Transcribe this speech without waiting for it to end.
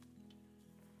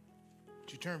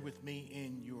turn with me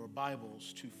in your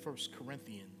Bibles to 1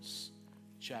 Corinthians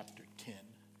chapter 10.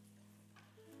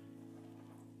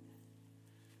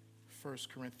 1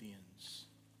 Corinthians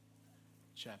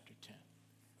chapter 10.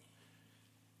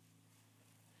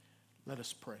 Let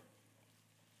us pray.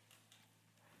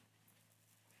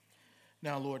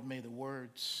 Now, Lord, may the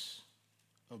words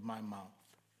of my mouth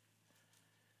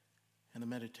and the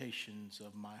meditations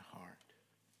of my heart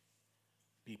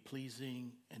be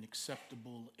pleasing and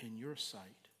acceptable in your sight,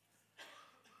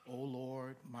 O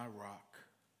Lord, my rock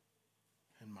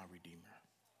and my redeemer.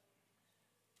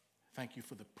 Thank you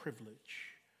for the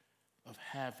privilege of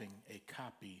having a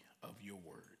copy of your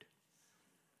word.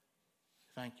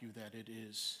 Thank you that it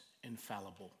is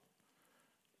infallible,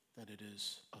 that it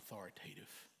is authoritative,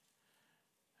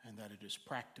 and that it is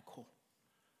practical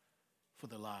for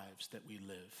the lives that we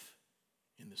live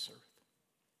in this earth.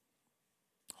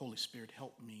 Holy Spirit,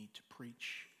 help me to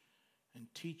preach and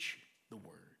teach the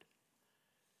word,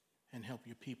 and help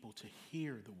your people to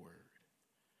hear the word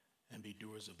and be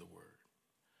doers of the word,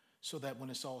 so that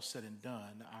when it's all said and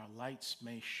done, our lights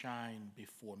may shine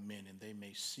before men and they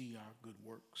may see our good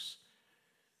works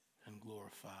and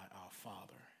glorify our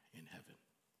Father in heaven.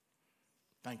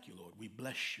 Thank you, Lord. We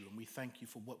bless you and we thank you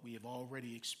for what we have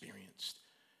already experienced.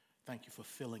 Thank you for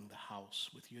filling the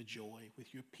house with your joy,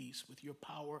 with your peace, with your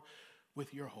power,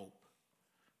 with your hope.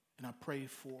 And I pray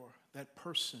for that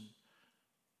person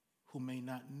who may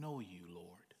not know you, Lord,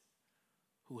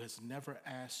 who has never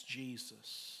asked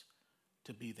Jesus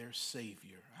to be their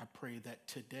Savior. I pray that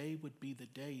today would be the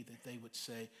day that they would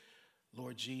say,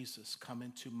 Lord Jesus, come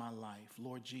into my life.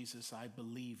 Lord Jesus, I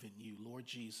believe in you. Lord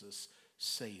Jesus,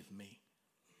 save me.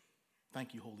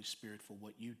 Thank you, Holy Spirit, for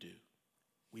what you do.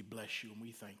 We bless you and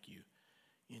we thank you.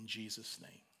 In Jesus'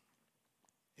 name,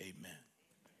 amen.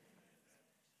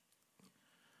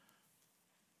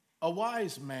 A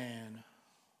wise man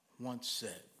once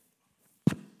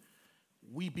said,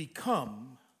 we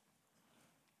become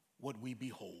what we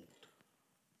behold.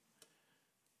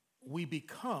 We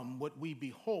become what we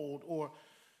behold, or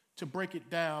to break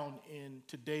it down in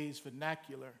today's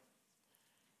vernacular,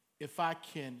 if I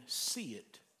can see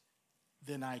it,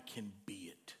 then I can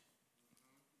be it.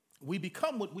 We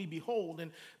become what we behold,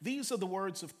 and these are the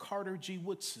words of Carter G.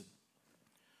 Woodson,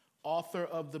 author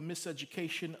of The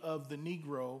Miseducation of the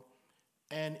Negro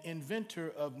and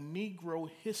inventor of Negro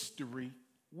History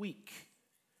Week.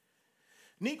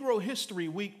 Negro History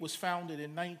Week was founded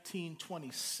in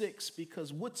 1926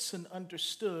 because Woodson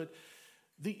understood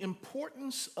the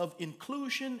importance of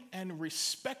inclusion and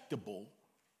respectable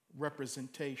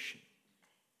representation.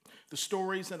 The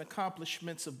stories and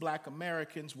accomplishments of Black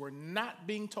Americans were not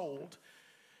being told,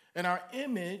 and our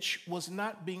image was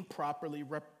not being properly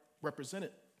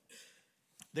represented.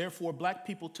 Therefore, Black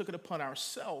people took it upon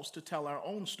ourselves to tell our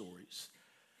own stories,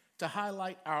 to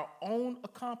highlight our own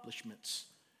accomplishments,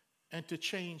 and to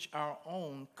change our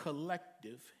own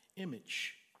collective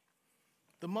image.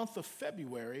 The month of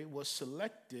February was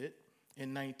selected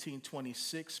in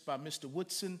 1926 by Mr.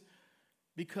 Woodson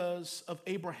because of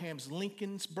Abraham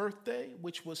Lincoln's birthday,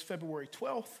 which was February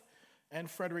 12th,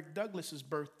 and Frederick Douglass's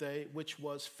birthday, which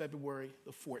was February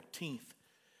the 14th.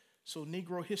 So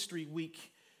Negro History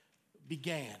Week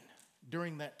began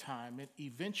during that time. It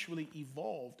eventually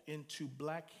evolved into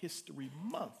Black History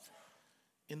Month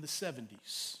in the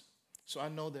 70s. So I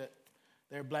know that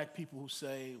there are Black people who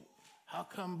say, how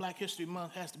come Black History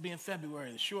Month has to be in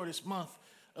February, the shortest month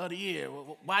of the year?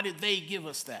 Why did they give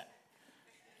us that?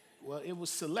 Well, it was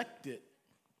selected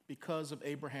because of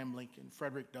Abraham Lincoln,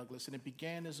 Frederick Douglass, and it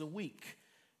began as a week,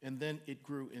 and then it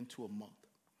grew into a month.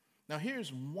 Now,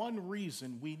 here's one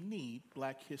reason we need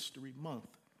Black History Month.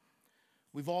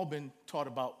 We've all been taught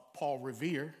about Paul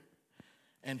Revere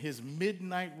and his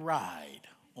midnight ride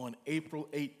on April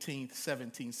 18th,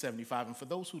 1775. And for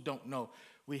those who don't know,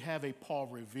 we have a Paul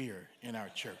Revere in our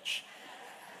church.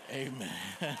 Amen.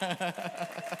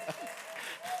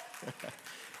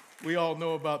 We all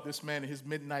know about this man and his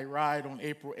midnight ride on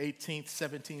April 18th,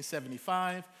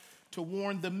 1775, to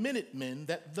warn the Minutemen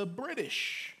that the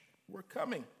British were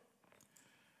coming.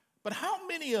 But how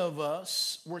many of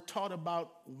us were taught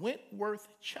about Wentworth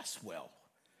Cheswell,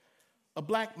 a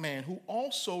Black man who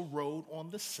also rode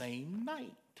on the same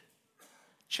night?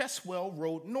 Cheswell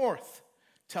rode north,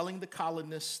 telling the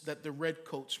colonists that the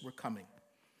Redcoats were coming.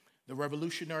 The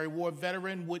Revolutionary War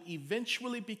veteran would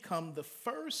eventually become the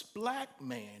first Black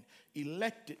man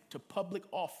elected to public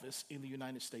office in the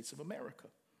United States of America.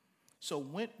 So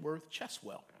Wentworth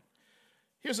Cheswell.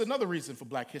 Here's another reason for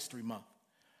Black History Month.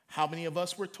 How many of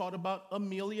us were taught about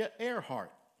Amelia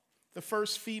Earhart, the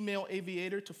first female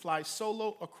aviator to fly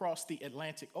solo across the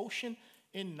Atlantic Ocean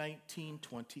in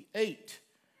 1928.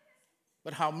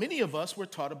 But how many of us were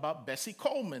taught about Bessie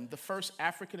Coleman, the first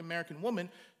African-American woman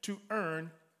to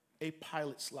earn a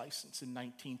pilot's license in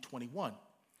 1921?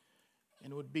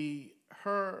 And it would be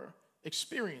her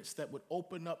experience that would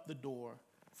open up the door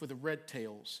for the Red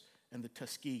Tails and the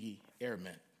Tuskegee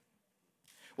Airmen.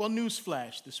 Well,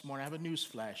 newsflash this morning. I have a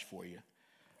newsflash for you.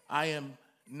 I am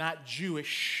not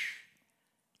Jewish.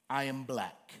 I am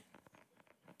black.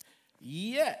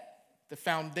 Yet, the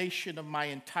foundation of my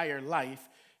entire life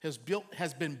has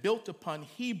been built upon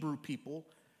Hebrew people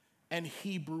and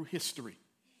Hebrew history.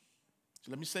 So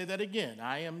let me say that again.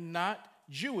 I am not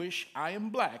Jewish. I am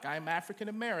black. I am African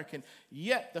American.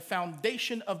 Yet, the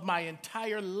foundation of my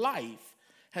entire life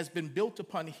has been built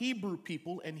upon Hebrew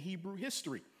people and Hebrew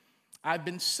history. I've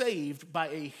been saved by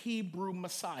a Hebrew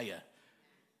Messiah.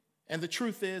 And the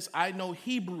truth is, I know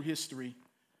Hebrew history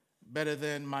better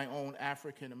than my own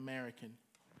African American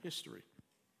history.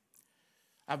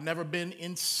 I've never been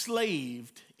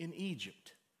enslaved in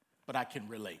Egypt, but I can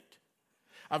relate.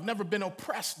 I've never been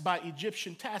oppressed by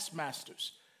Egyptian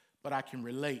taskmasters, but I can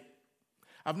relate.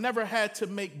 I've never had to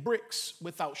make bricks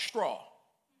without straw,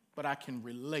 but I can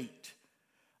relate.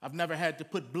 I've never had to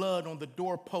put blood on the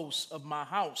doorposts of my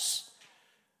house,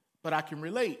 but I can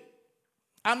relate.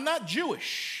 I'm not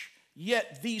Jewish,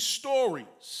 yet these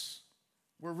stories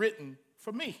were written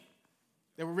for me.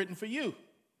 They were written for you.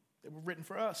 They were written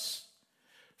for us.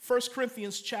 1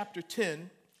 Corinthians chapter 10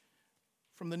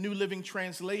 from the New Living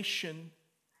Translation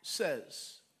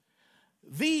says,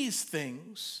 these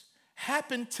things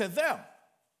happened to them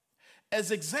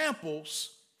as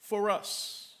examples for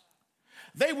us.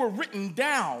 They were written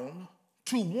down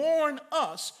to warn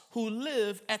us who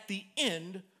live at the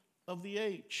end of the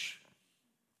age.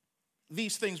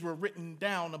 These things were written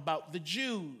down about the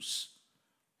Jews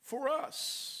for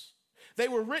us. They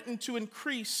were written to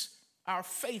increase our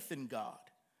faith in God.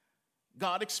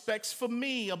 God expects for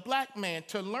me, a black man,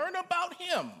 to learn about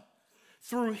him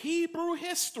through Hebrew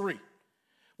history,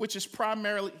 which is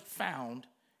primarily found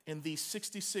in these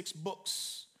 66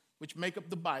 books which make up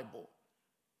the Bible,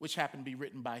 which happen to be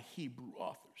written by Hebrew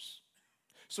authors.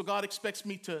 So God expects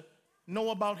me to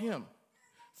know about him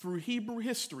through Hebrew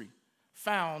history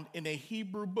found in a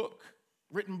Hebrew book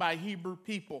written by Hebrew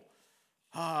people.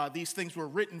 These things were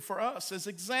written for us as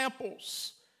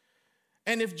examples.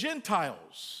 And if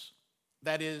Gentiles,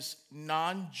 that is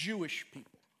non-Jewish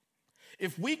people,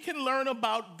 if we can learn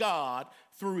about God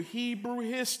through Hebrew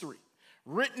history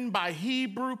written by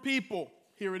Hebrew people,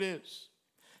 here it is.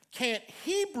 Can't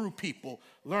Hebrew people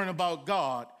learn about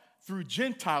God through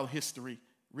Gentile history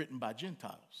written by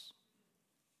Gentiles?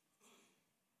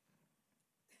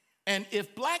 And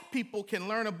if black people can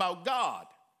learn about God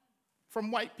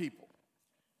from white people,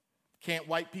 can't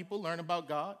white people learn about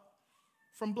God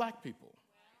from black people?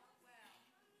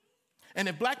 And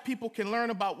if black people can learn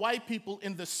about white people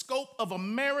in the scope of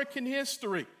American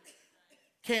history,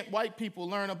 can't white people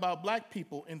learn about black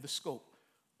people in the scope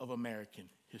of American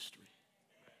history?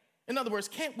 In other words,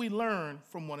 can't we learn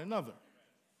from one another?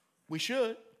 We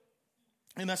should.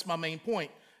 And that's my main point.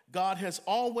 God has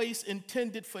always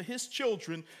intended for his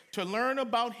children to learn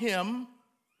about him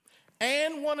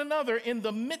and one another in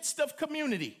the midst of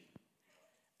community.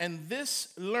 And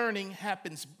this learning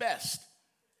happens best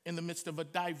in the midst of a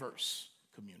diverse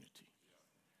community.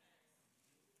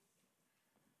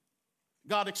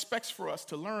 God expects for us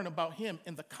to learn about him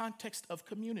in the context of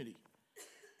community.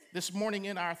 This morning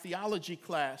in our theology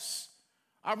class,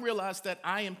 I realized that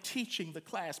I am teaching the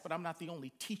class, but I'm not the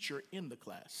only teacher in the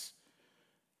class.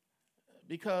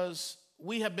 Because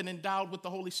we have been endowed with the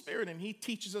Holy Spirit, and he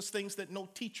teaches us things that no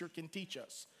teacher can teach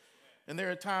us. And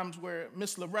there are times where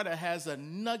Miss Loretta has a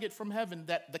nugget from heaven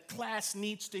that the class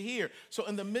needs to hear. So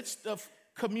in the midst of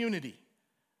community,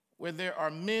 where there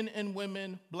are men and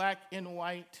women, black and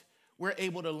white, we're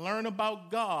able to learn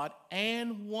about God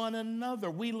and one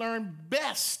another. We learn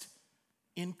best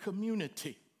in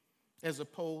community as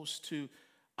opposed to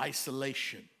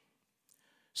isolation.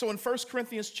 So in 1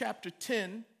 Corinthians chapter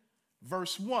 10,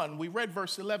 verse 1, we read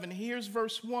verse 11. Here's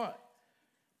verse 1.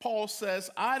 Paul says,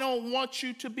 I don't want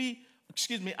you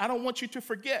to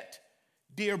forget,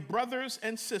 dear brothers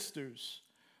and sisters,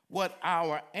 what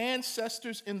our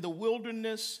ancestors in the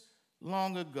wilderness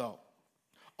long ago.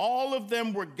 All of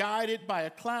them were guided by a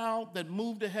cloud that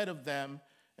moved ahead of them,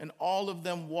 and all of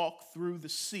them walked through the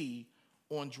sea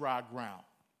on dry ground.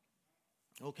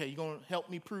 Okay, you're going to help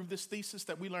me prove this thesis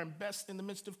that we learn best in the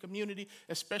midst of community,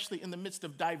 especially in the midst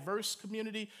of diverse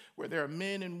community where there are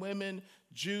men and women,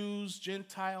 Jews,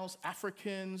 Gentiles,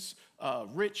 Africans,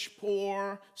 rich,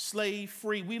 poor, slave,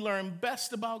 free. We learn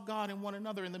best about God and one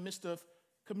another in the midst of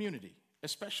community,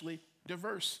 especially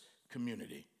diverse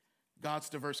community, God's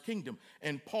diverse kingdom.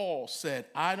 And Paul said,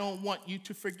 I don't want you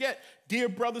to forget, dear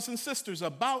brothers and sisters,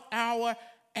 about our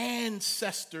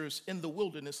ancestors in the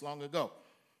wilderness long ago.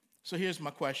 So here's my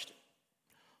question.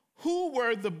 Who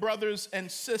were the brothers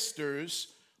and sisters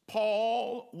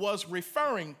Paul was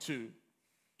referring to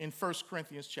in 1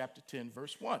 Corinthians chapter 10,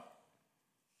 verse 1?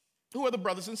 Who are the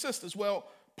brothers and sisters? Well,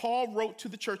 Paul wrote to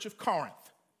the church of Corinth,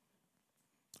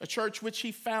 a church which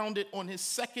he founded on his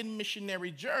second missionary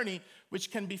journey,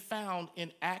 which can be found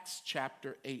in Acts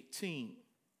chapter 18.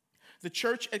 The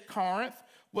church at Corinth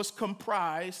was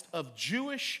comprised of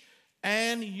Jewish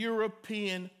and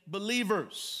European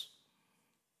believers.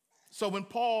 So when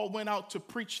Paul went out to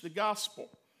preach the gospel,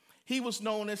 he was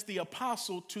known as the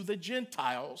apostle to the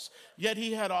Gentiles, yet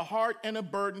he had a heart and a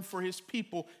burden for his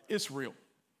people, Israel.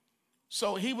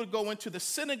 So he would go into the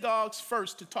synagogues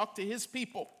first to talk to his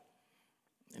people,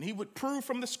 and he would prove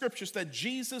from the scriptures that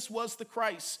Jesus was the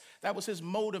Christ. That was his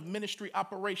mode of ministry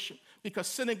operation, because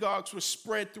synagogues were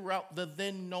spread throughout the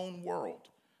then known world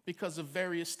because of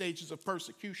various stages of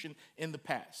persecution in the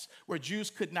past, where Jews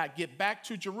could not get back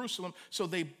to Jerusalem, so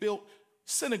they built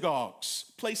synagogues,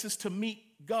 places to meet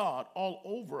God all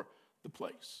over the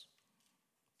place.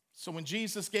 So when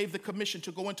Jesus gave the commission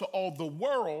to go into all the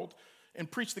world and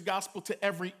preach the gospel to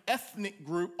every ethnic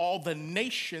group, all the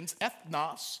nations,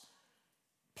 ethnos,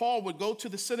 Paul would go to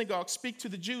the synagogue, speak to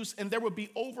the Jews, and there would be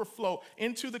overflow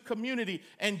into the community,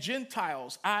 and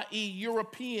Gentiles, i.e.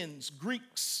 Europeans,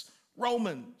 Greeks,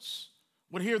 Romans,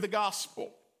 would hear the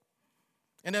gospel.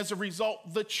 And as a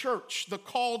result, the church, the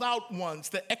called out ones,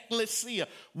 the ecclesia,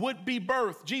 would be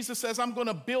birthed. Jesus says, I'm going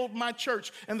to build my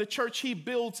church. And the church he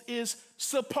builds is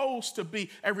supposed to be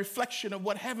a reflection of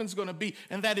what heaven's going to be,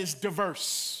 and that is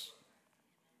diverse.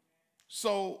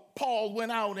 So Paul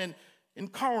went out in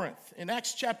Corinth, in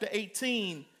Acts chapter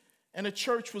 18, and a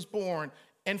church was born.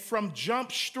 And from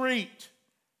Jump Street,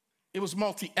 it was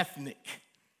multi-ethnic.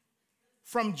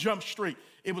 From Jump Street,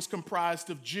 it was comprised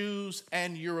of Jews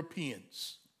and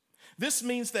Europeans. This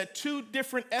means that two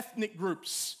different ethnic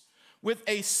groups with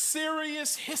a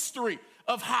serious history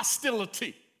of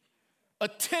hostility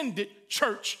attended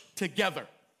church together.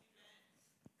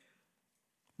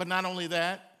 But not only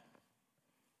that,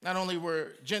 not only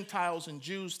were Gentiles and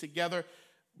Jews together,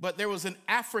 but there was an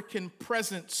African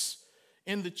presence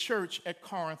in the church at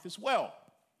Corinth as well,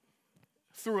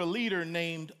 through a leader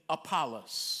named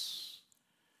Apollos.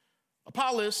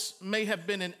 Apollos may have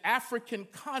been an African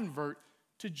convert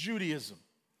to Judaism,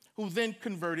 who then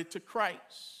converted to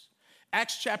Christ.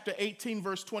 Acts chapter 18,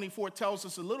 verse 24 tells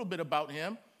us a little bit about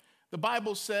him. The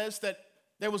Bible says that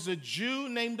there was a Jew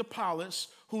named Apollos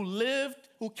who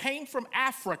came from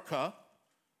Africa,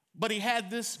 but he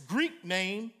had this Greek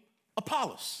name,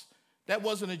 Apollos. That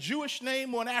wasn't a Jewish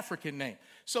name or an African name.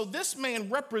 So this man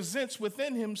represents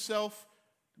within himself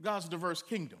God's diverse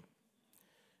kingdom.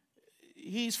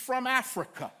 He's from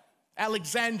Africa,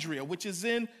 Alexandria, which is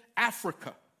in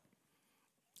Africa.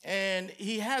 And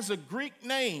he has a Greek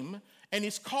name, and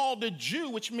he's called a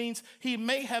Jew, which means he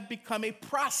may have become a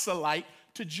proselyte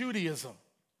to Judaism.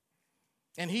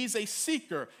 And he's a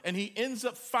seeker, and he ends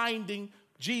up finding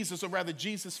Jesus, or rather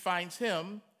Jesus finds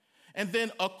him. And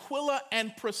then Aquila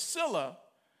and Priscilla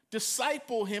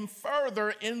disciple him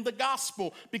further in the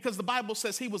gospel, because the Bible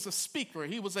says he was a speaker.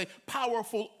 He was a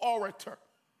powerful orator.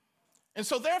 And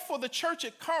so therefore the church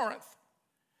at Corinth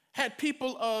had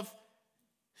people of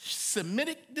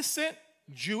Semitic descent,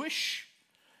 Jewish,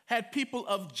 had people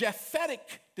of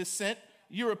Japhetic descent,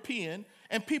 European,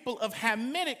 and people of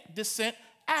Hamitic descent,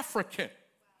 African.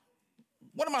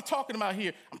 What am I talking about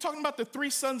here? I'm talking about the three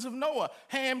sons of Noah,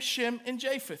 Ham, Shem, and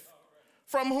Japheth,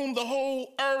 from whom the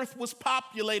whole earth was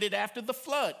populated after the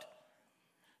flood.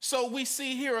 So we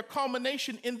see here a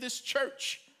culmination in this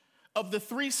church of the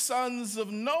three sons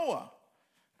of Noah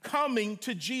coming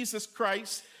to Jesus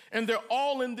Christ, and they're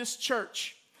all in this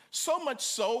church. So much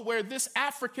so where this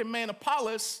African man,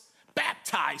 Apollos,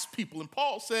 baptized people. And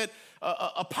Paul said,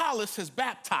 Apollos has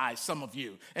baptized some of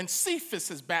you, and Cephas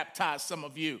has baptized some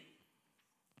of you.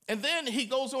 And then he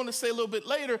goes on to say a little bit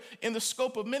later, in the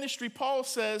scope of ministry, Paul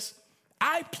says,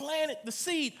 I planted the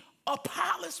seed,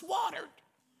 Apollos watered.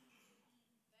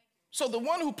 So the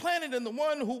one who planted and the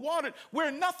one who watered,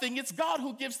 we're nothing. It's God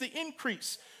who gives the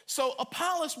increase. So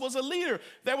Apollos was a leader.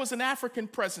 There was an African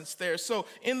presence there. So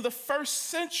in the first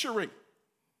century,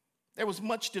 There was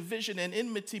much division and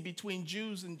enmity between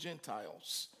Jews and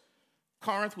Gentiles.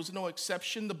 Corinth was no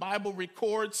exception. The Bible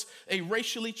records a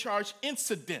racially charged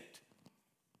incident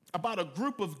about a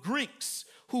group of Greeks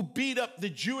who beat up the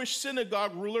Jewish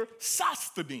synagogue ruler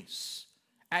Sosthenes.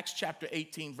 Acts chapter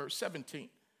 18, verse 17.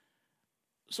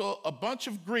 So a bunch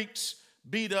of Greeks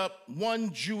beat up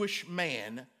one Jewish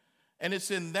man, and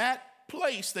it's in that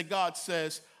place that God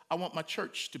says, I want my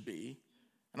church to be,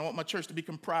 and I want my church to be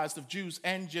comprised of Jews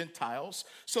and Gentiles.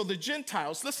 So the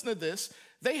Gentiles, listen to this,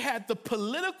 they had the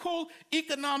political,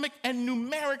 economic, and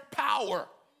numeric power,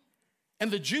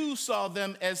 and the Jews saw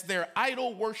them as their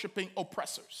idol-worshiping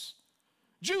oppressors.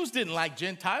 Jews didn't like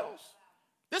Gentiles.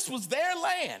 This was their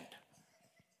land,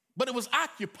 but it was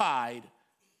occupied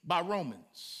by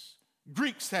Romans.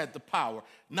 Greeks had the power,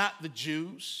 not the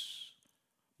Jews,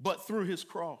 but through his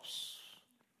cross,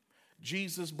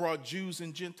 Jesus brought Jews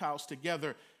and Gentiles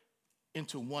together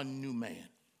into one new man.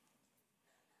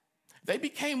 They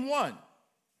became one,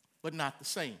 but not the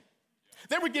same.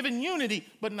 They were given unity,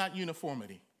 but not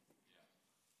uniformity.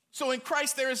 So in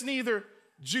Christ there is neither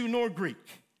Jew nor Greek,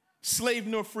 slave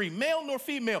nor free, male nor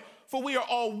female, for we are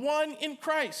all one in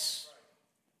Christ.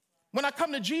 When I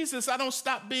come to Jesus, I don't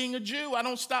stop being a Jew. I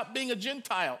don't stop being a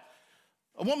Gentile.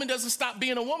 A woman doesn't stop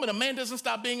being a woman. A man doesn't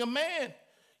stop being a man.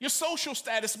 Your social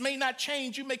status may not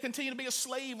change. You may continue to be a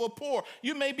slave or poor.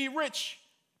 You may be rich.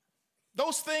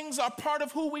 Those things are part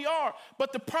of who we are.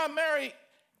 But the primary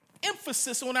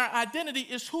emphasis on our identity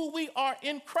is who we are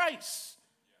in Christ.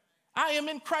 I am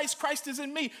in Christ. Christ is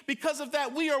in me. Because of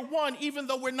that, we are one, even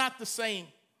though we're not the same.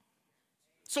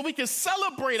 So we can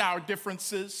celebrate our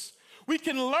differences. We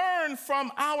can learn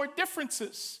from our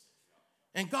differences.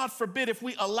 And God forbid if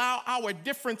we allow our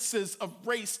differences of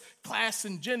race, class,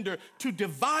 and gender to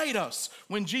divide us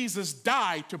when Jesus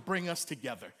died to bring us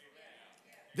together.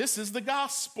 This is the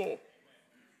gospel.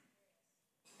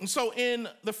 And so in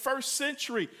the first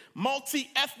century,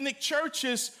 multi-ethnic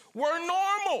churches were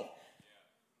normal.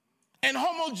 And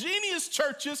homogeneous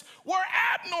churches were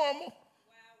abnormal.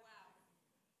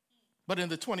 But in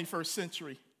the 21st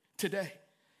century, today,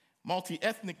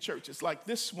 multi-ethnic churches like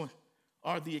this one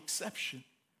are the exception,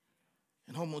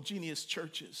 and homogeneous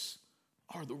churches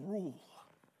are the rule.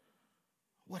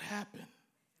 What happened?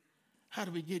 How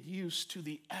do we get used to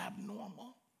the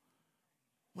abnormal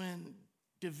when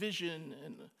division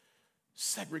and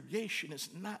segregation is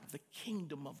not the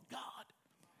kingdom of God,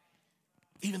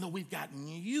 even though we've gotten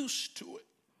used to it?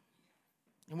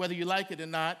 And whether you like it or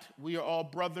not, we are all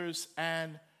brothers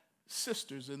and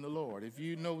sisters in the Lord. If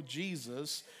you know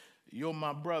Jesus, you're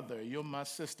my brother, you're my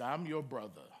sister, I'm your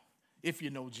brother, if you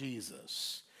know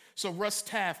Jesus. So Russ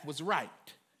Taff was right.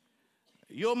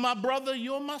 You're my brother,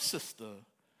 you're my sister,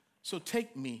 so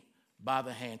take me by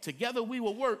the hand. Together we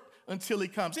will work until he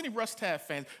comes. Any Russ Taff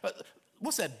fans?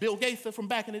 What's that, Bill Gaither from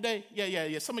back in the day?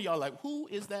 Yeah. Some of y'all are like, who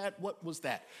is that? What was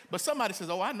that? But somebody says,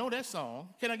 oh, I know that song.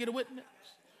 Can I get a witness?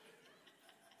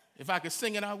 If I could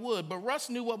sing it, I would. But Russ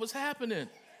knew what was happening.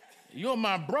 You're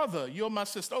my brother. You're my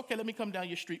sister. Okay, let me come down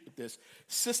your street with this.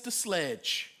 Sister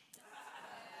Sledge.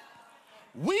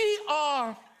 We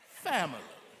are family.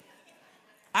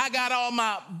 I got all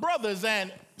my brothers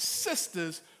and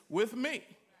sisters with me.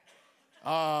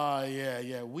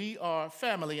 Yeah. We are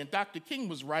family. And Dr. King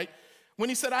was right when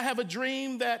he said, I have a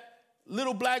dream that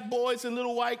little black boys and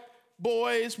little white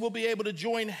boys will be able to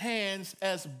join hands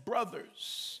as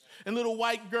brothers. And little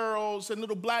white girls and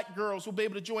little black girls will be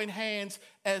able to join hands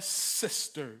as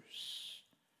sisters.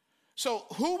 So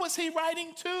who was he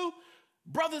writing to?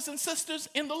 Brothers and sisters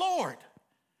in the Lord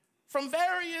from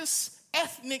various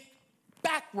ethnic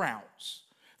backgrounds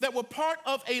that were part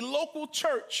of a local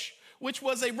church, which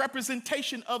was a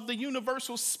representation of the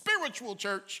universal spiritual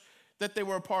church that they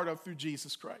were a part of through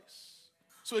Jesus Christ.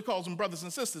 So he calls them brothers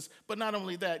and sisters. But not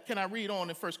only that, can I read on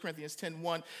in 1 Corinthians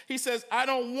 10:1? He says, I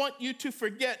don't want you to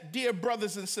forget, dear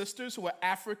brothers and sisters who are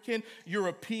African,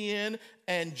 European,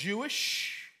 and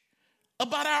Jewish,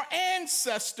 about our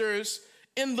ancestors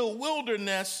in the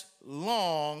wilderness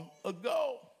long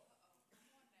ago.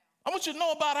 I want you to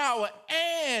know about our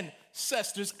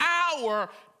ancestors,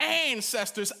 our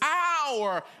ancestors,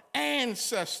 our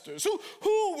ancestors.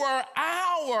 Who were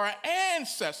our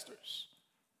ancestors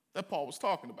that Paul was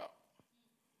talking about?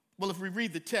 Well, if we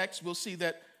read the text, we'll see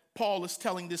that Paul is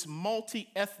telling this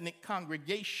multi-ethnic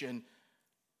congregation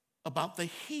about the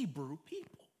Hebrew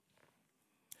people.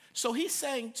 So he's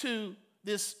saying to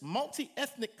this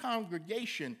multi-ethnic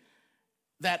congregation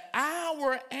that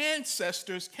our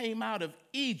ancestors came out of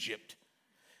Egypt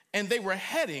and they were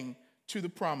heading to the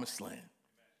promised land.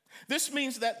 This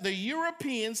means that the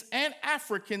Europeans and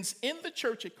Africans in the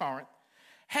church at Corinth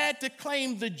had to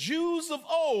claim the Jews of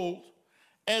old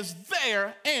as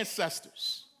their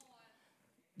ancestors.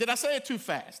 Did I say it too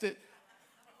fast?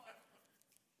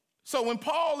 So when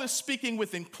Paul is speaking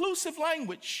with inclusive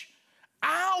language,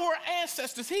 our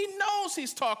ancestors, he knows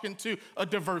he's talking to a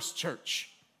diverse church.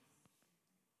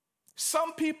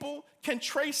 Some people can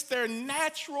trace their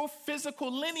natural physical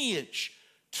lineage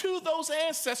to those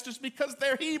ancestors because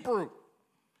they're Hebrew.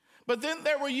 But then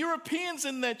there were Europeans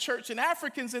in that church and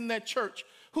Africans in that church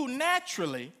who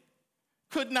naturally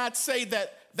could not say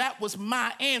that that was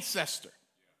my ancestor.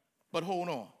 But hold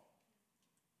on,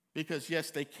 because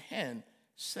yes, they can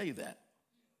say that.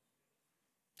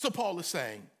 So Paul is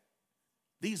saying,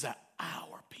 these are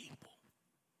our people.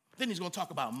 Then he's going to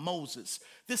talk about Moses.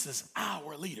 This is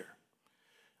our leader.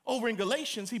 Over in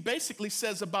Galatians, he basically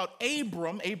says about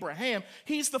Abraham,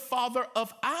 he's the father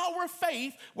of our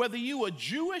faith, whether you are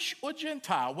Jewish or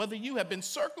Gentile, whether you have been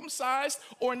circumcised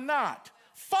or not.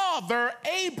 Father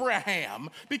Abraham,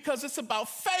 because it's about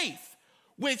faith,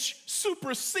 which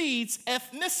supersedes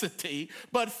ethnicity,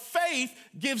 but faith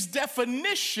gives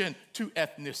definition to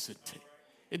ethnicity.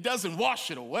 It doesn't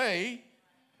wash it away.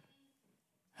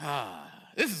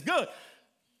 This is good.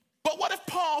 But what if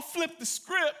Paul flipped the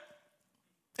script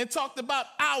and talked about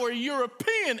our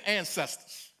European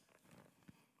ancestors?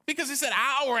 Because he said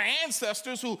our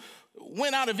ancestors who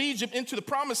went out of Egypt into the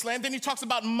promised land. Then he talks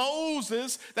about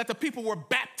Moses, that the people were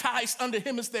baptized under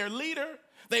him as their leader.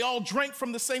 They all drank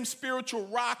from the same spiritual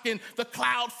rock and the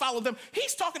cloud followed them.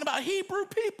 He's talking about Hebrew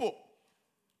people.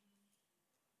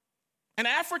 And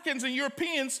Africans and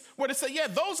Europeans were to say, yeah,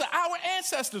 those are our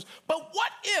ancestors. But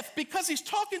what if, because he's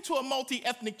talking to a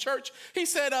multi-ethnic church, he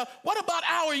said, what about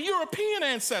our European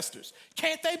ancestors?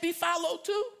 Can't they be followed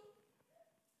too?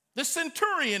 The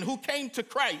centurion who came to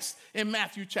Christ in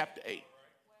Matthew chapter 8,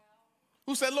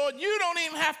 who said, Lord, you don't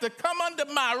even have to come under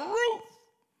my roof.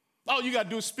 All you got to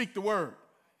do is speak the word.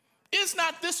 Is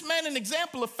not this man an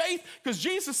example of faith? Because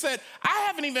Jesus said, I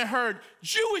haven't even heard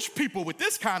Jewish people with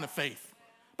this kind of faith.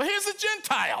 But here's a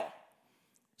Gentile.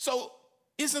 So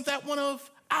isn't that one of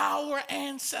our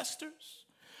ancestors?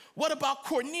 What about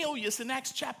Cornelius in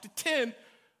Acts chapter 10,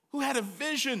 who had a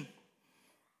vision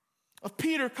of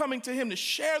Peter coming to him to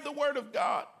share the word of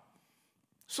God,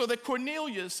 so that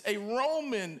Cornelius, a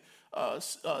Roman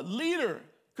leader,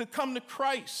 could come to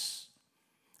Christ?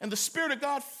 And the Spirit of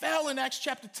God fell in Acts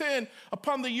chapter 10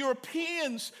 upon the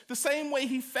Europeans the same way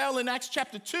he fell in Acts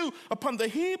chapter 2 upon the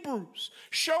Hebrews,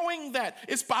 showing that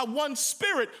it's by one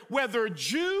Spirit, whether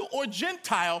Jew or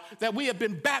Gentile, that we have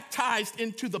been baptized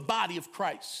into the body of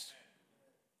Christ.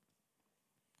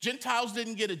 Gentiles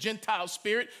didn't get a Gentile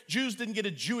spirit. Jews didn't get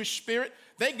a Jewish spirit.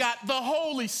 They got the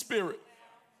Holy Spirit,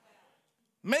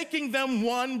 making them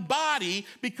one body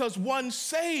because one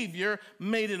Savior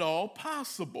made it all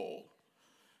possible.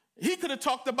 He could have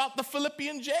talked about the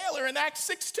Philippian jailer in Acts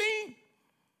 16,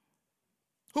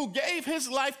 who gave his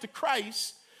life to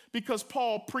Christ because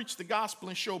Paul preached the gospel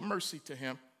and showed mercy to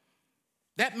him.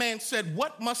 That man said,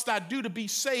 what must I do to be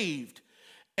saved?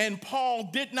 And Paul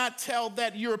did not tell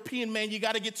that European man, you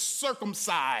got to get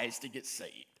circumcised to get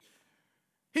saved.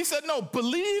 He said, no,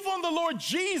 believe on the Lord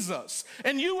Jesus,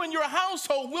 and you and your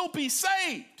household will be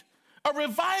saved. A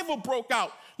revival broke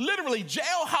out. Literally,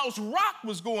 jailhouse rock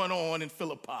was going on in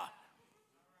Philippi.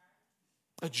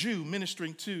 A Jew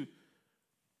ministering to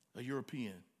a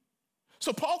European.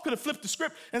 So Paul could have flipped the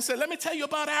script and said, let me tell you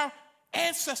about our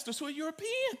ancestors who are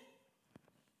European.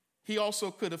 He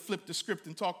also could have flipped the script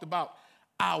and talked about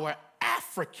our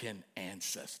African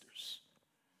ancestors.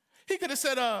 He could have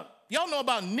said, y'all know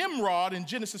about Nimrod in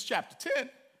Genesis chapter 10.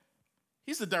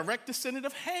 He's a direct descendant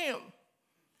of Ham.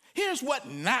 Here's what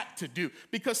not to do,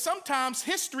 because sometimes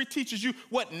history teaches you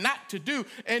what not to do.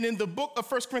 And in the book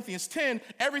of 1 Corinthians 10,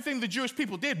 everything the Jewish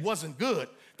people did wasn't good.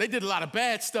 They did a lot of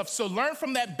bad stuff. So learn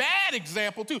from that bad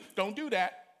example too. Don't do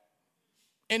that.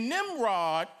 And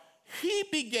Nimrod, he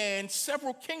began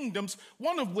several kingdoms,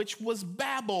 one of which was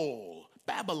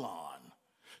Babylon.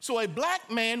 So a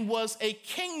black man was a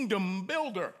kingdom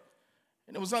builder.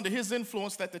 And it was under his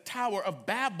influence that the Tower of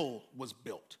Babel was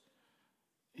built.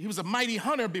 He was a mighty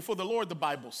hunter before the Lord, the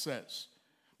Bible says.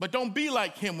 But don't be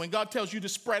like him. When God tells you to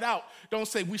spread out, don't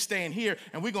say we stand here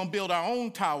and we're going to build our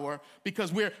own tower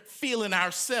because we're feeling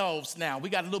ourselves now. We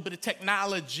got a little bit of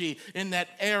technology in that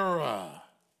era.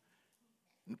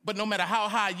 But no matter how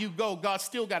high you go, God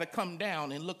still got to come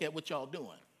down and look at what y'all doing.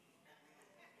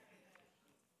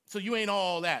 So you ain't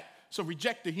all that. So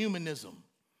reject the humanism.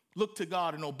 Look to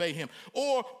God and obey him.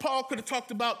 Or Paul could have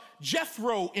talked about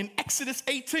Jethro in Exodus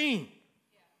 18.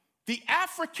 The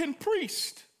African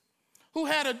priest who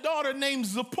had a daughter named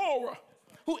Zipporah,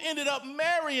 who ended up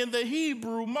marrying the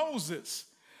Hebrew Moses,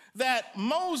 that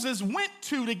Moses went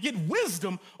to get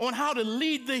wisdom on how to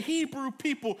lead the Hebrew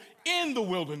people in the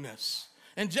wilderness.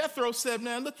 And Jethro said,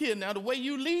 now look here, now the way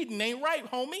you leading ain't right,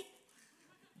 homie.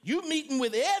 You meeting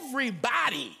with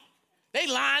everybody. They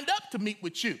lined up to meet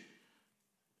with you.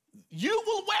 You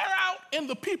will wear out and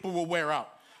the people will wear out.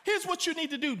 Here's what you need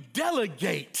to do.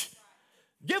 Delegate.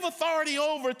 Give authority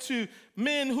over to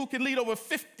men who can lead over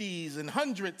 50s and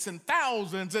hundreds and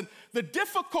thousands, and the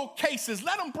difficult cases,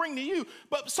 let them bring to you.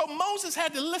 But so Moses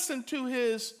had to listen to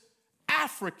his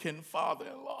African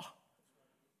father-in-law,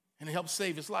 and it helped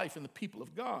save his life and the people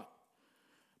of God.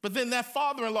 But then that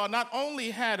father-in-law not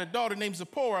only had a daughter named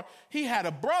Zipporah, he had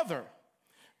a brother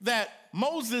that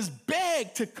Moses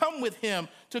begged to come with him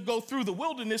to go through the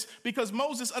wilderness, because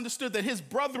Moses understood that his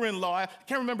brother-in-law, I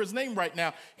can't remember his name right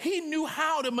now, he knew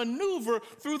how to maneuver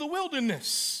through the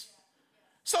wilderness.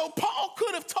 So Paul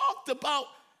could have talked about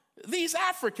these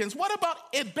Africans. What about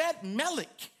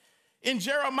Ebed-Melech in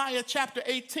Jeremiah chapter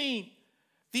 18?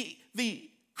 The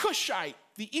Cushite,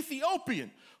 the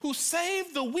Ethiopian, who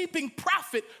saved the weeping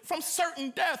prophet from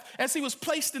certain death as he was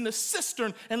placed in the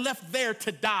cistern and left there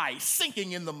to die,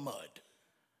 sinking in the mud.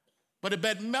 But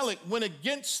Ebed-Melech went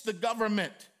against the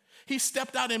government. He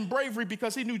stepped out in bravery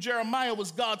because he knew Jeremiah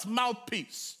was God's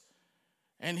mouthpiece.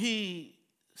 And he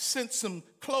sent some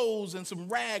clothes and some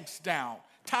rags down,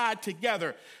 tied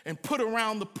together, and put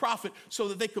around the prophet so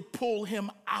that they could pull him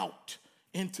out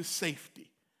into safety.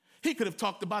 He could have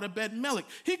talked about Ebed-Melech.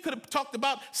 He could have talked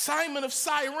about Simon of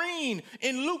Cyrene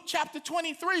in Luke chapter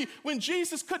 23 when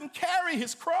Jesus couldn't carry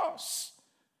his cross.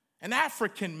 An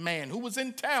African man who was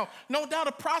in town, no doubt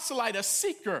a proselyte, a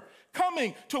seeker,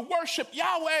 coming to worship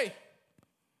Yahweh.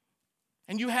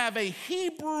 And you have a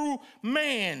Hebrew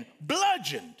man,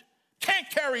 bludgeoned, can't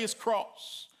carry his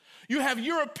cross. You have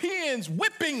Europeans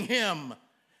whipping him,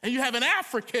 and you have an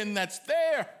African that's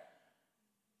there.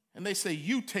 And they say,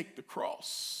 you take the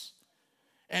cross.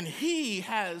 And he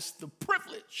has the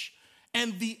privilege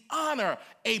and the honor,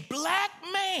 a black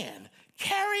man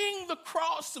carrying the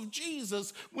cross of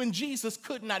Jesus when Jesus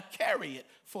could not carry it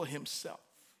for himself.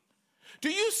 Do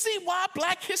you see why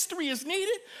black history is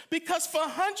needed? Because for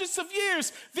hundreds of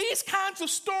years, these kinds of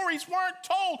stories weren't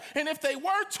told. And if they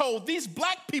were told, these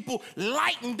black people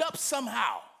lightened up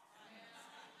somehow.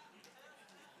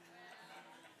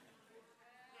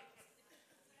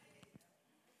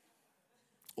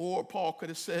 Or Paul could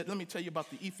have said, let me tell you about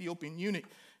the Ethiopian eunuch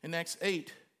in Acts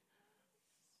 8,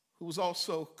 who was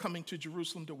also coming to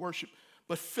Jerusalem to worship.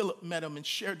 But Philip met him and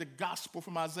shared the gospel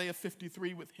from Isaiah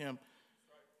 53 with him.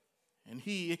 And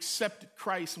he accepted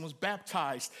Christ and was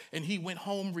baptized. And he went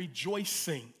home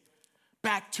rejoicing,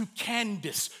 back to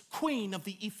Candace, queen of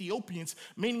the Ethiopians,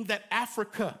 meaning that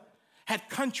Africa had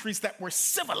countries that were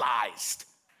civilized.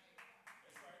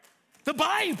 The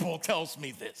Bible tells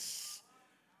me this.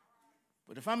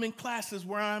 But if I'm in classes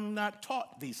where I'm not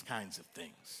taught these kinds of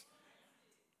things,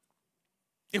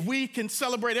 if we can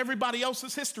celebrate everybody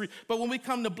else's history, but when we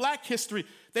come to black history,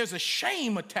 there's a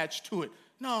shame attached to it.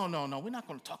 No, we're not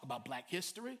going to talk about black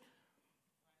history.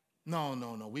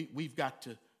 No, we've got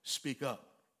to speak up. Amen.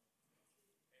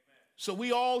 So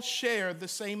we all share the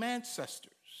same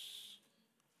ancestors.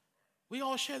 We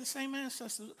all share the same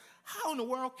ancestors. How in the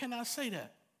world can I say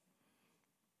that?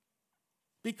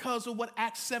 Because of what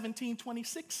Acts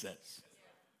 17:26 says.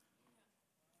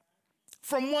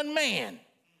 From one man,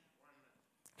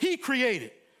 he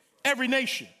created every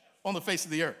nation on the face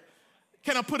of the earth.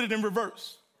 Can I put it in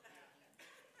reverse?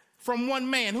 From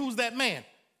one man. Who's that man?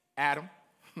 Adam.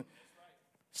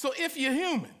 So if you're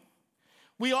human,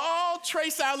 we all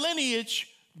trace our lineage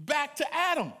back to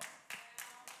Adam.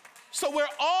 So we're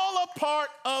all a part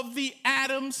of the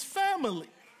Adams family.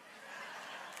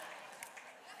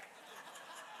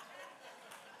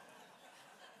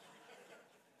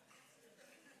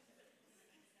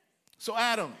 So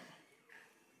Adam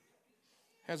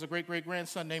has a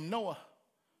great-great-grandson named Noah.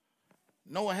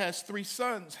 Noah has 3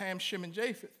 sons, Ham, Shem, and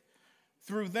Japheth.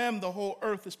 Through them, the whole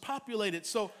earth is populated.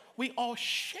 So we all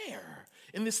share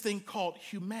in this thing called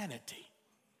humanity.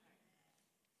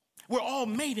 We're all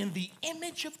made in the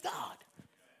image of God.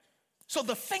 So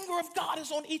the finger of God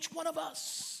is on each one of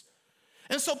us.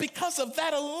 And so because of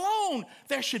that alone,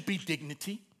 there should be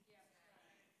dignity.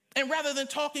 And rather than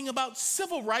talking about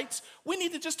civil rights, we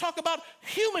need to just talk about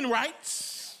human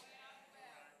rights.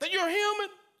 That you're human,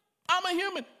 I'm a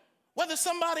human. Whether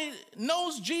somebody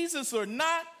knows Jesus or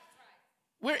not,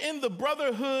 we're in the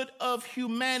brotherhood of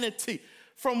humanity.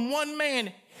 From one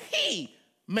man, he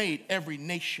made every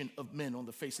nation of men on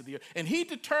the face of the earth. And he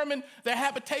determined their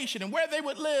habitation and where they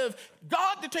would live.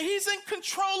 He's in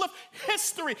control of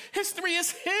history. History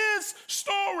is his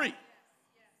story.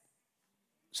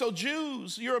 So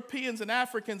Jews, Europeans, and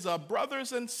Africans are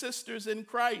brothers and sisters in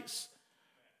Christ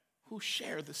who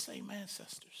share the same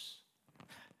ancestors.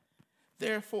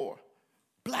 Therefore,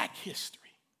 black history,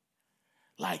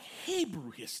 like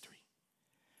Hebrew history,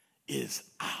 is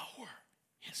our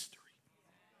history.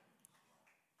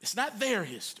 It's not their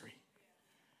history.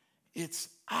 It's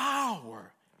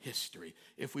our history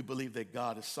if we believe that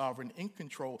God is sovereign, in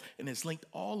control, and has linked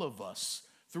all of us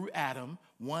through Adam,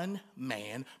 one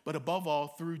man, but above all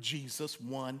through Jesus,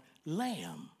 one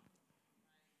lamb.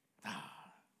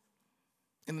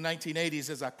 In the 1980s,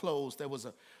 as I closed, there was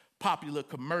a popular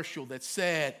commercial that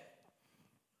said,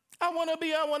 I wanna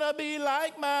be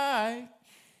like Mike.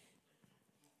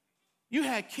 You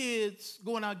had kids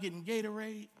going out getting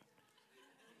Gatorade,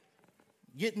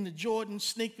 getting the Jordan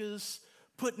sneakers,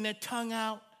 putting their tongue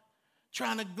out,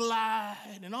 trying to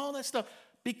glide and all that stuff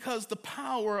because the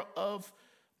power of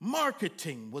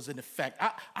marketing was in effect.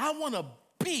 I want to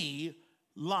be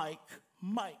like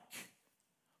Mike,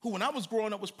 who when I was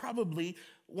growing up was probably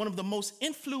one of the most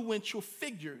influential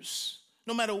figures,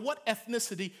 no matter what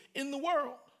ethnicity, in the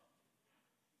world.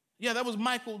 Yeah, that was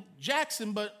Michael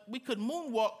Jackson, but we could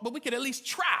moonwalk, but we could at least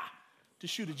try to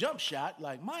shoot a jump shot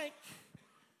like Mike.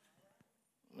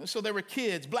 And so there were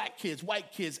kids, black kids,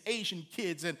 white kids, Asian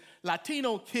kids, and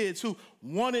Latino kids who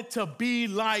wanted to be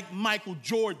like Michael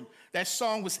Jordan. That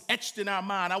song was etched in our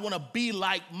mind. I want to be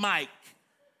like Mike.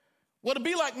 Well, to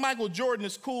be like Michael Jordan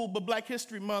is cool, but Black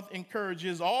History Month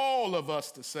encourages all of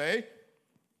us to say,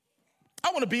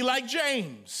 I want to be like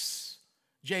James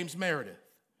Meredith,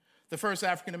 the first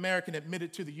African-American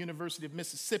admitted to the University of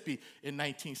Mississippi in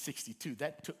 1962.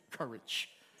 That took courage.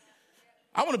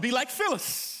 I want to be like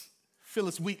Phyllis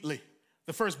Wheatley,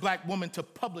 the first black woman to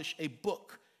publish a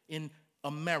book in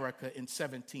America in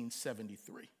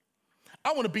 1773.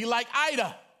 I want to be like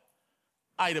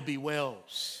Ida B.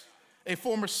 Wells, a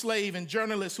former slave and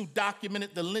journalist who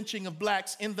documented the lynching of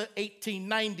blacks in the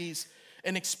 1890s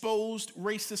and exposed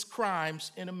racist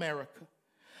crimes in America.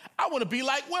 I want to be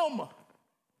like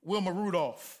Wilma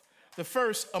Rudolph, the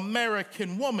first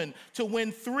American woman to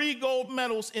win 3 gold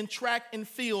medals in track and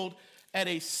field at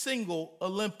a single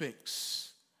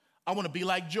Olympics. I want to be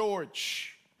like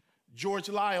George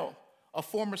Liele, a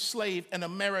former slave and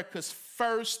America's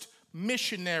first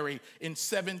missionary in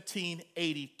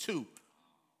 1782.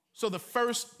 So the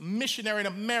first missionary in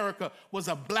America was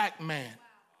a black man.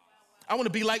 I want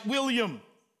to be like William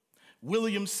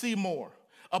Seymour,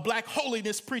 a black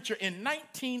holiness preacher in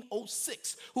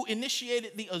 1906 who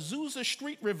initiated the Azusa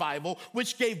Street Revival,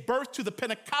 which gave birth to the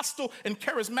Pentecostal and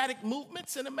charismatic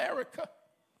movements in America.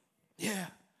 Yeah.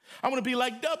 I want to be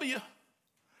like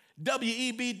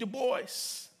W.E.B. Du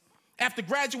Bois. After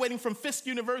graduating from Fisk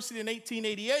University in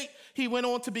 1888, he went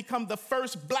on to become the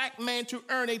first black man to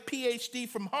earn a PhD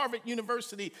from Harvard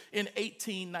University in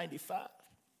 1895.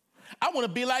 I want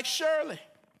to be like Shirley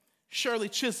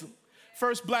Chisholm,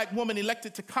 first black woman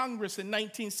elected to Congress in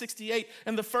 1968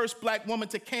 and the first black woman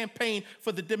to campaign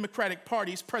for the Democratic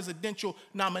Party's presidential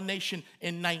nomination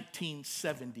in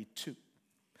 1972.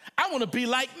 I want to be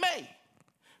like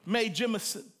Mae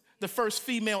Jemison, the first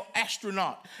female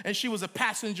astronaut, and she was a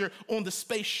passenger on the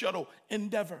space shuttle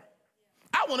Endeavour.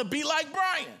 I want to be like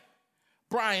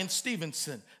Brian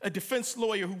Stevenson, a defense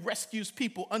lawyer who rescues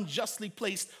people unjustly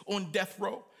placed on death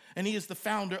row, and he is the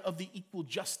founder of the Equal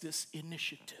Justice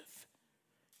Initiative.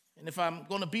 And if I'm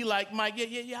going to be like Mike,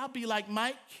 I'll be like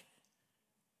Mike.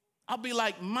 I'll be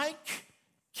like Mike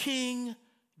King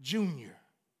Jr.,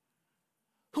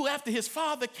 who after his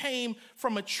father came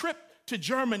from a trip to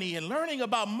Germany and learning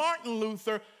about Martin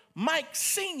Luther, Mike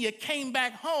Sr. came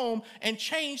back home and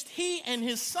changed he and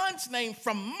his son's name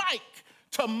from Mike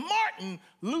to Martin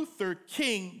Luther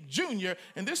King Jr.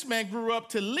 And this man grew up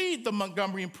to lead the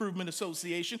Montgomery Improvement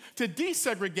Association, to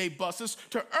desegregate buses,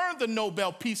 to earn the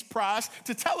Nobel Peace Prize,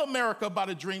 to tell America about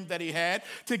a dream that he had,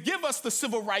 to give us the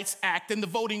Civil Rights Act and the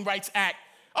Voting Rights Act.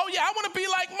 Oh yeah, I want to be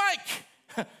like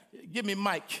Mike. Give me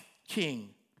Mike King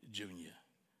Jr.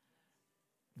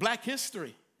 Black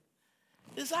history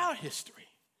is our history.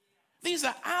 These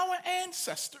are our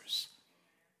ancestors.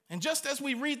 And just as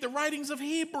we read the writings of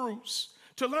Hebrews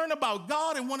to learn about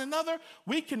God and one another,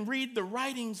 we can read the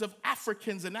writings of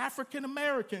Africans and African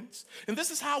Americans. And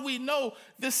this is how we know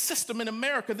this system in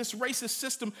America, this racist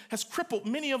system, has crippled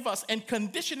many of us and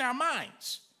conditioned our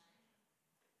minds.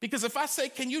 Because if I say,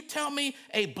 can you tell me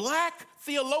a black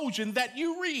theologian that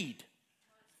you read?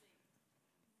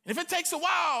 And if it takes a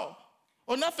while,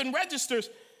 or nothing registers,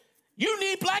 you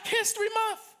need Black History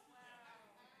Month.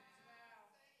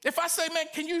 If I say, man,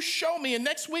 can you show me? And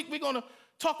next week we're going to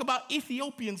talk about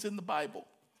Ethiopians in the Bible.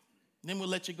 And then we'll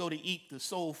let you go to eat the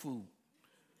soul food.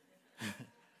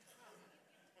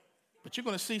 But you're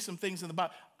going to see some things in the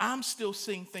Bible. I'm still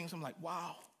seeing things. I'm like,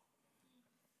 wow.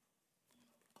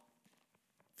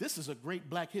 This is a great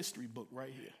Black history book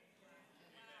right here.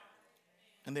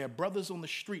 And there are brothers on the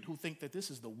street who think that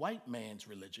this is the white man's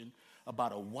religion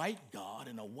about a white God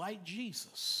and a white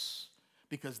Jesus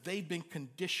because they've been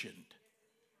conditioned.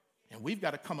 And we've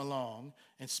got to come along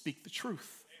and speak the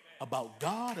truth about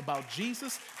God, about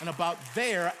Jesus, and about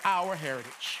our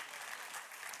heritage.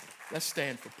 Let's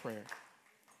stand for prayer.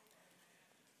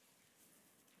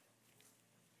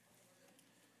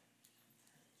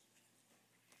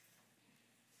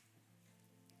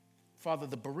 Father,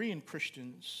 the Berean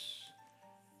Christians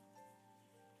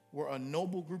were a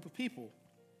noble group of people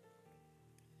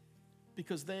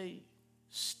because they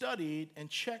studied and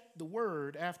checked the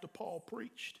word after Paul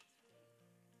preached.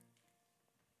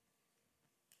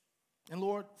 And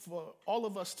Lord, for all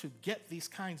of us to get these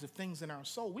kinds of things in our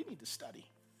soul, we need to study.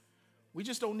 We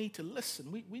just don't need to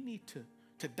listen. We need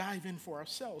to dive in for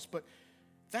ourselves. But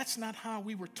that's not how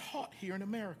we were taught here in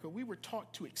America. We were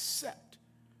taught to accept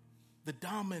the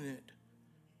dominant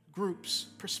group's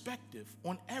perspective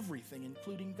on everything,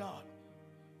 including God.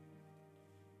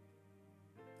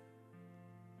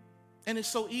 And it's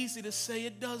so easy to say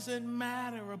it doesn't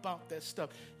matter about that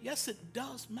stuff. Yes, it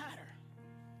does matter.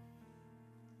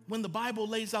 When the Bible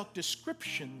lays out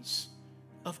descriptions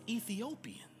of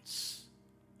Ethiopians,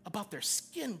 about their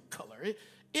skin color,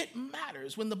 it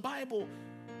matters. When the Bible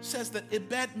says that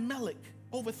Ebed-Melech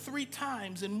over 3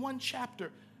 times in one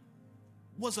chapter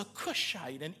was a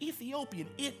Cushite, an Ethiopian,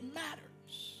 it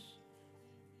matters.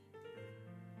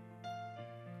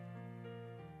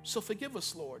 So forgive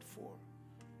us, Lord, for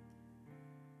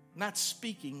not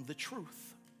speaking the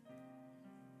truth.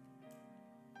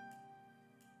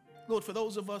 Lord, for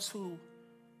those of us who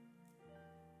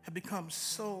have become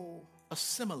so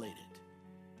assimilated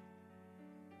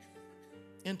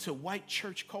into white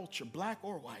church culture, Black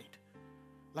or white,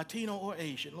 Latino or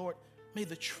Asian, Lord, may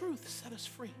the truth set us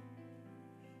free.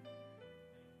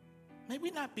 May we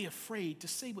not be afraid to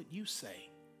say what you say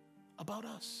about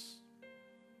us,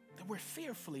 that we're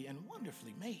fearfully and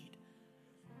wonderfully made,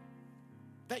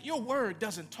 that your word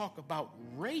doesn't talk about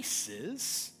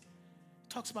races, it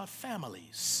talks about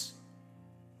families.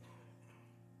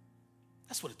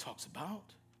 That's what it talks about,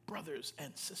 brothers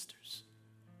and sisters.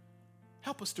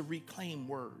 Help us to reclaim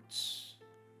words.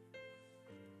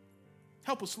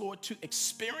 Help us, Lord, to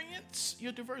experience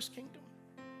your diverse kingdom.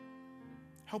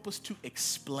 Help us to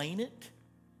explain it.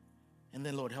 And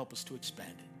then, Lord, help us to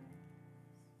expand it.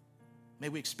 May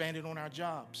we expand it on our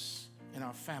jobs and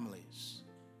our families.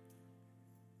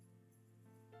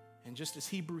 And just as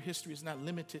Hebrew history is not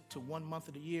limited to 1 month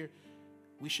of the year,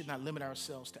 we should not limit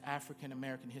ourselves to African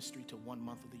American history to 1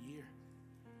 month of the year.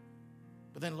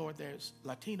 But then, Lord, there's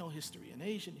Latino history and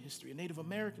Asian history and Native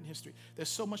American history. There's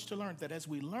so much to learn that as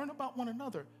we learn about one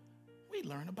another, we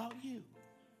learn about you.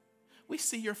 We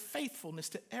see your faithfulness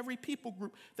to every people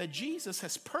group that Jesus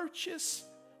has purchased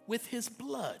with his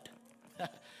blood,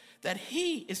 that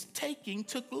he is taking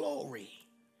to glory.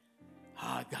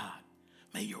 Ah, God,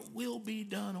 may your will be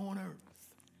done on earth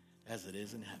as it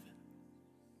is in heaven.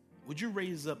 Would you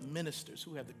raise up ministers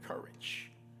who have the courage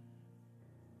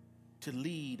to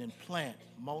lead and plant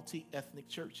multi-ethnic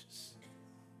churches?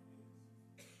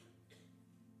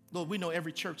 Lord, we know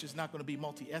every church is not going to be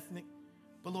multi-ethnic,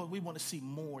 but Lord, we want to see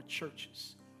more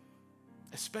churches,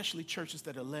 especially churches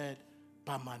that are led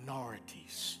by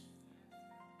minorities.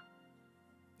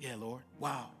 Yeah, Lord.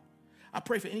 Wow. I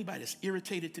pray for anybody that's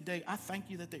irritated today. I thank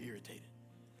you that they're irritated.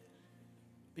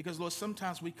 Because, Lord,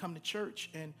 sometimes we come to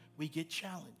church and we get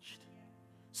challenged.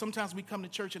 Sometimes we come to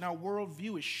church and our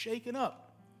worldview is shaken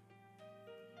up.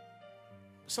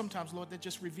 Sometimes, Lord, that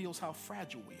just reveals how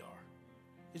fragile we are.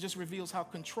 It just reveals how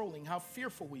controlling, how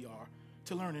fearful we are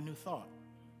to learn a new thought.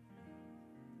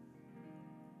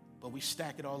 But we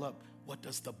stack it all up. What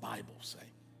does the Bible say?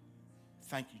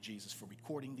 Thank you, Jesus, for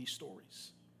recording these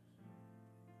stories.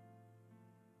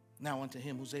 Now unto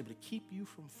him who's able to keep you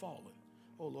from falling.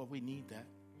 Oh, Lord, we need that.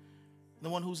 The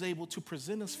one who's able to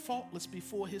present us faultless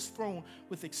before his throne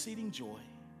with exceeding joy.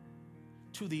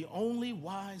 To the only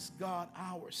wise God,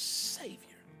 our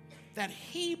Savior. That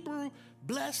Hebrew,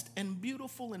 blessed and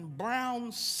beautiful and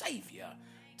brown Savior.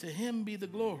 To him be the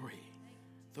glory,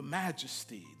 the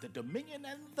majesty, the dominion,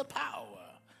 and the power,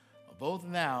 both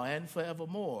now and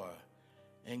forevermore.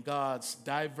 And God's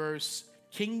diverse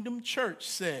kingdom church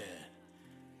said,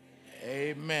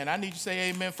 Amen. I need you to say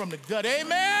amen from the gut.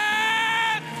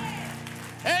 Amen.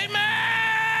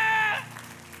 Amen.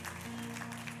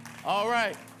 All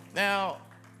right. Now,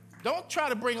 don't try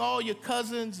to bring all your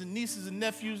cousins and nieces and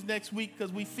nephews next week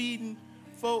because we feeding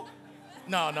folk.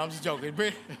 No, I'm just joking.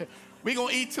 We're going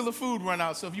to eat till the food run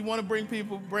out. So if you want to bring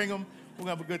people, bring them. We're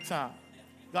going to have a good time.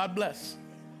 God bless.